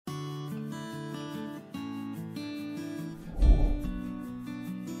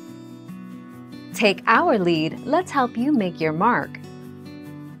Take our lead, let's help you make your mark.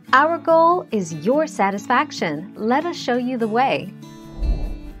 Our goal is your satisfaction. Let us show you the way.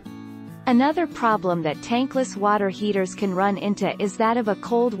 Another problem that tankless water heaters can run into is that of a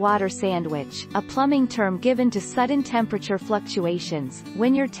cold water sandwich, a plumbing term given to sudden temperature fluctuations,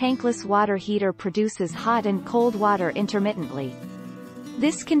 when your tankless water heater produces hot and cold water intermittently.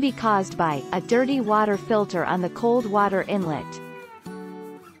 This can be caused by a dirty water filter on the cold water inlet.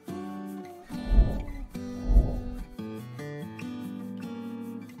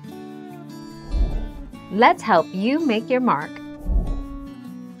 Let's help you make your mark.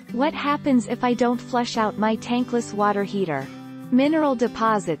 What happens if I don't flush out my tankless water heater? Mineral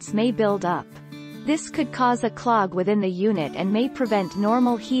deposits may build up. This could cause a clog within the unit and may prevent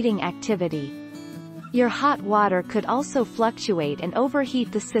normal heating activity. Your hot water could also fluctuate and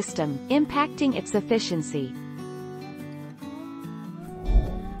overheat the system, impacting its efficiency.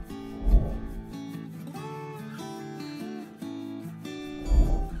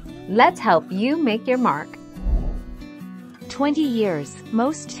 Let's help you make your mark. 20 years.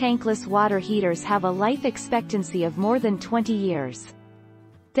 Most tankless water heaters have a life expectancy of more than 20 years.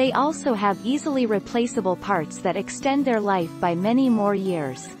 They also have easily replaceable parts that extend their life by many more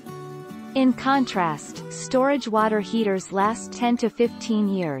years. In contrast, storage water heaters last 10 to 15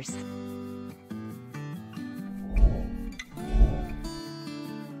 years.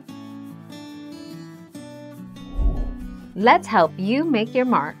 Let's help you make your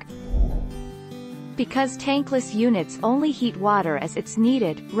mark. Because tankless units only heat water as it's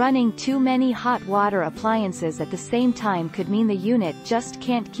needed, running too many hot water appliances at the same time could mean the unit just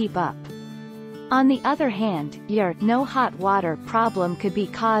can't keep up. On the other hand, your no hot water problem could be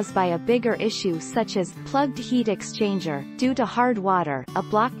caused by a bigger issue such as plugged heat exchanger, due to hard water, a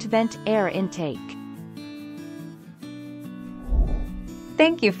blocked vent, air intake.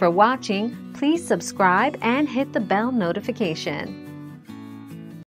 Thank you for watching. Please subscribe and hit the bell notification.